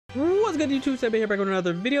What's good, YouTube? StaticB here back with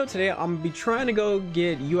another video. Today I'm gonna be trying to go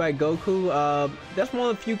get UI Goku. That's one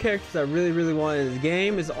of the few characters I really want in this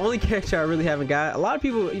game. It's the only character I really haven't got. A lot of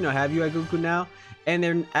people, have UI Goku now, and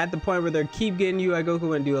they're at the point where they keep getting UI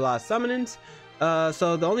Goku and do a lot of summonings.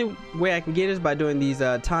 So the only way I can get it is by doing these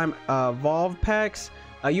time evolve packs.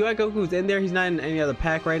 UI Goku's in there. He's not in any other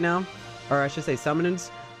pack right now, or I should say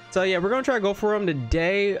summonings. So yeah, we're gonna try to go for him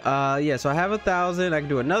today. Yeah, so I have 1,000. I can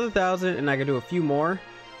do another 1,000, and I can do a few more.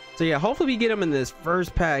 So yeah, hopefully we get him in this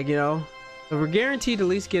first pack, So we're guaranteed to at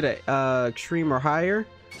least get a extreme or higher.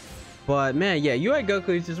 But man, yeah, UI Goku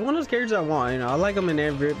is just one of those characters I want. I like him in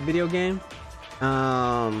every video game.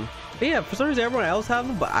 But yeah, for some reason everyone else has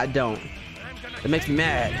him, but I don't. It makes me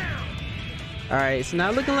mad. All right, it's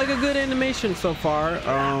not looking like a good animation so far.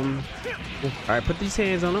 All right, put these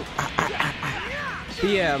hands on him. But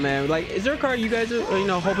yeah, man, like, is there a card you guys are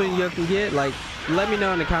hoping you can get? Like, let me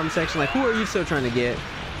know in the comment section. Like, who are you still trying to get?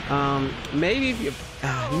 Maybe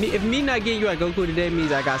if me not getting UI Goku today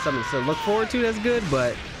means I got something to look forward to, that's good.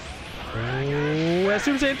 But that's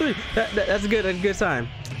Super Saiyan 3. That's a good sign.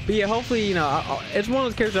 But yeah, hopefully it's one of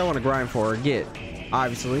those characters I want to grind for or get,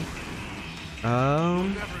 obviously. All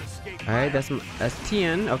right, that's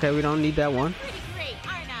TN. Okay, we don't need that one.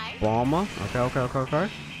 Bulma. Okay.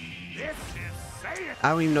 I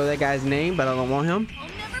don't even know that guy's name, but I don't want him.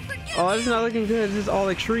 Oh, it's not looking good. This is all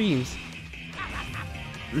extremes.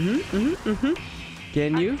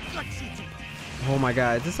 Can you? Oh my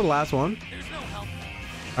god, is this the last one?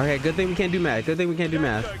 Okay, good thing we can't do math.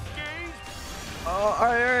 Oh, all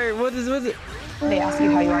right. What is it? They ask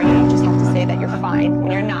you how you are, you just have to say that you're fine when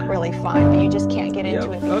you're not really fine, but you just can't get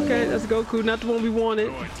into it. Okay, that's Goku, not the one we wanted.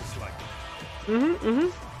 All right, we're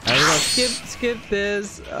gonna skip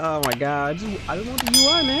this. Oh my god, I just want the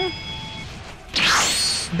UI, man.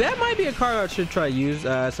 That might be a card I should try to use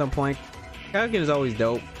at some point. Kaioken is always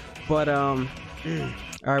dope, but all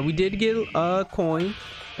right, we did get a coin.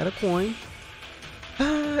 Got a coin.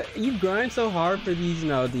 You grind so hard for these,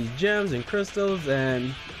 these gems and crystals,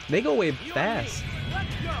 and they go away fast.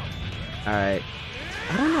 All right,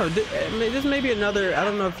 I don't know. This may be another. I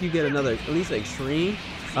don't know if you get another, at least extreme.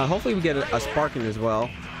 Hopefully we get a sparking as well.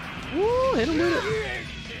 Woo, hit him with it.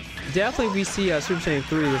 Definitely, if we see Super Saiyan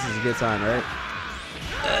 3, this is a good sign, right?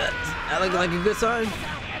 That looks like a good sign.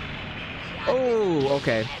 Oh,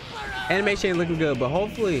 okay. Animation ain't looking good, but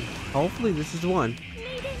hopefully this is the one.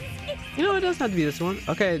 It doesn't have to be this one.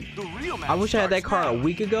 Okay, I wish I had that card a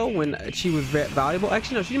week ago when she was valuable.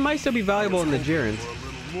 Actually, no, she might still be valuable in the Jirans.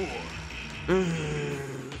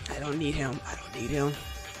 I don't need him.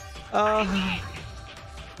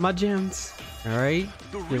 My gems. All right,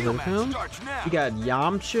 get rid of him. We got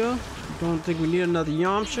Yamcha. Don't think we need another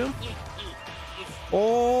Yamcha.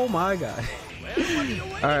 Oh my god.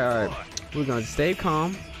 All right. We're gonna stay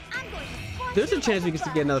calm. There's a chance we can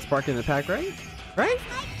still get another spark in the pack, right?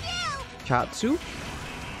 Chatsu.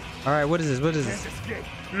 All right, what is this?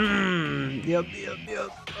 Yep.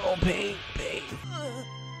 Oh, pain.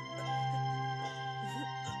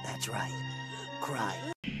 That's right. Cry.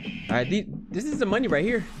 All right, this is the money right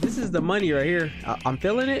here. I'm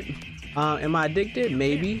feeling it. Am I addicted?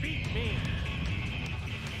 Maybe.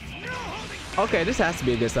 Okay, this has to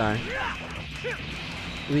be a good sign.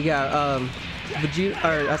 We got Vegeta,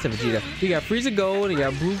 or I said Vegeta. We got Frieza Gold and we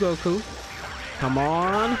got Blue Goku. Come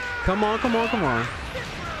on.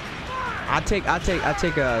 I take a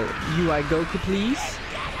UI Goku, please.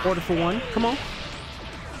 Order for one. Come on.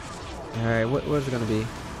 All right, what is it gonna be?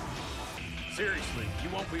 Seriously, you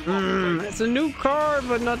won't be wrong. It's a new card,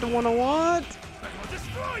 but not the one I want. I will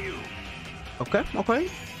destroy you. Okay.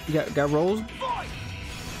 You got Rose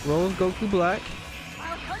Goku Black.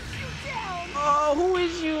 Oh, who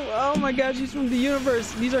is you? Oh my god, she's from the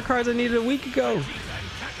universe. These are cards I needed a week ago.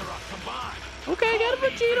 Okay, I got a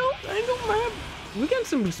Vegeta. I ain't gonna mind. We got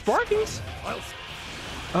some sparkings.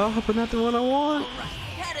 Oh, but not the one I want.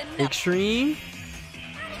 Extreme.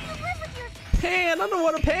 Pan. I don't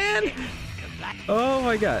want a pan. Oh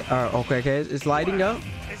my god. All right, okay. It's lighting up.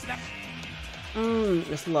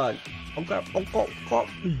 It's luck. Okay.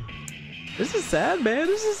 This is sad, man.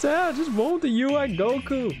 Just want the UI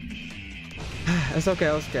Goku. It's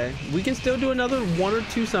okay. We can still do another 1 or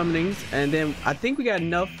 2 summonings, and then I think we got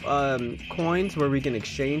enough coins where we can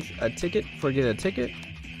exchange a ticket for get a ticket.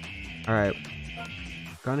 All right,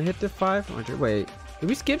 gonna hit the 500. Wait, did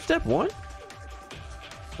we skip step 1?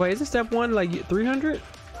 Wait, isn't step 1 like 300?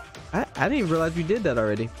 I didn't even realize we did that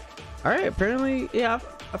already. All right, apparently, yeah.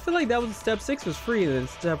 I feel like that was step 6 was free, and then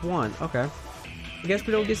step 1. Okay, I guess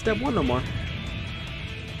we don't get step 1 no more.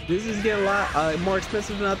 This is getting a lot more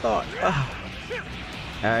expensive than I thought.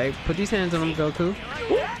 All right, put these hands on him, Goku.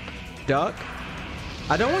 Ooh. duck.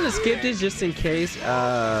 I don't want to skip this just in case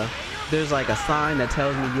there's like a sign that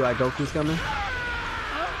tells me UI Goku's coming.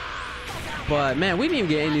 But man, we didn't even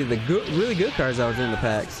get any of the really good cards that was in the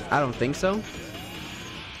packs. I don't think so.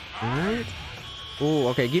 All right. Oh,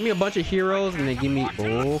 okay. Give me a bunch of heroes and then give me.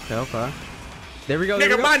 Oh, okay. There we go.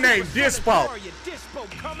 Nigga, my name Dispo.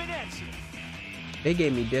 They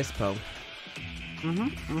gave me Dispo.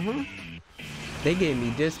 They gave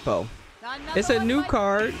me Dispo. It's a new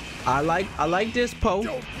card. I like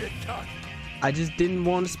Dispo. I just didn't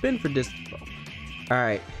want to spin for Dispo. All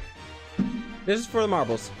right. This is for the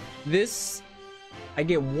marbles. This, I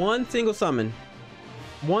get one single summon.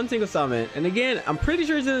 One single summon. And again, I'm pretty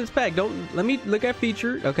sure it's in this pack. Let me look at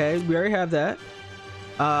featured. Okay, we already have that.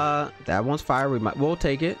 That one's fire. We'll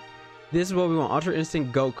take it. This is what we want. Ultra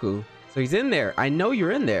Instinct Goku. So he's in there. I know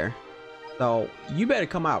you're in there. So you better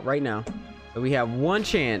come out right now. So we have one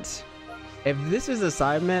chance. If this is a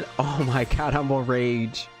Cyberman, oh my god, I'm on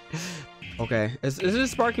rage. Okay, this is a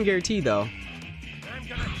sparking guarantee though.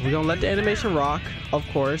 We're gonna let the animation rock, of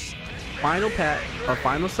course. Final pack or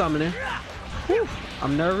final summoning. Whew,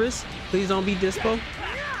 I'm nervous. Please don't be Dispo.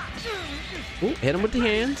 Ooh, hit him with the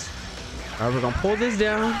hands. All right, we're gonna pull this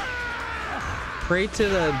down. Pray to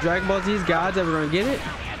the Dragon Ball Z's gods that we're gonna get it.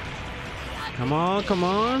 Come on, come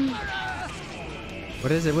on.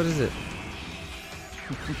 What is it? What is it?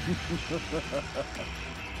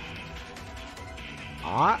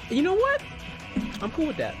 You know what? I'm cool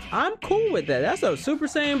with that. I'm cool with that. That's a Super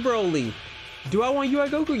Saiyan Broly. Do I want UI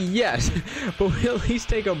Goku? Yes. But we'll at least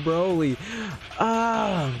take a Broly.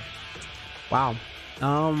 Wow.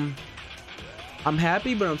 I'm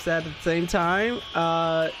happy, but I'm sad at the same time.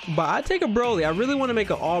 But I take a Broly. I really want to make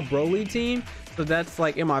an all Broly team. So that's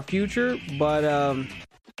like in my future. But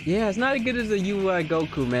yeah, it's not as good as the UI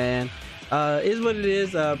Goku, man. Is what it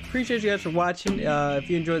is. Appreciate you guys for watching. If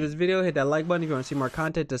you enjoyed this video, hit that like button. If you want to see more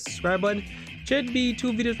content, the subscribe button. Should be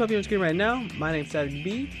 2 videos popping on screen right now. My name's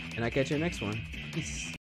StaticB, and I'll catch you in the next one. Peace.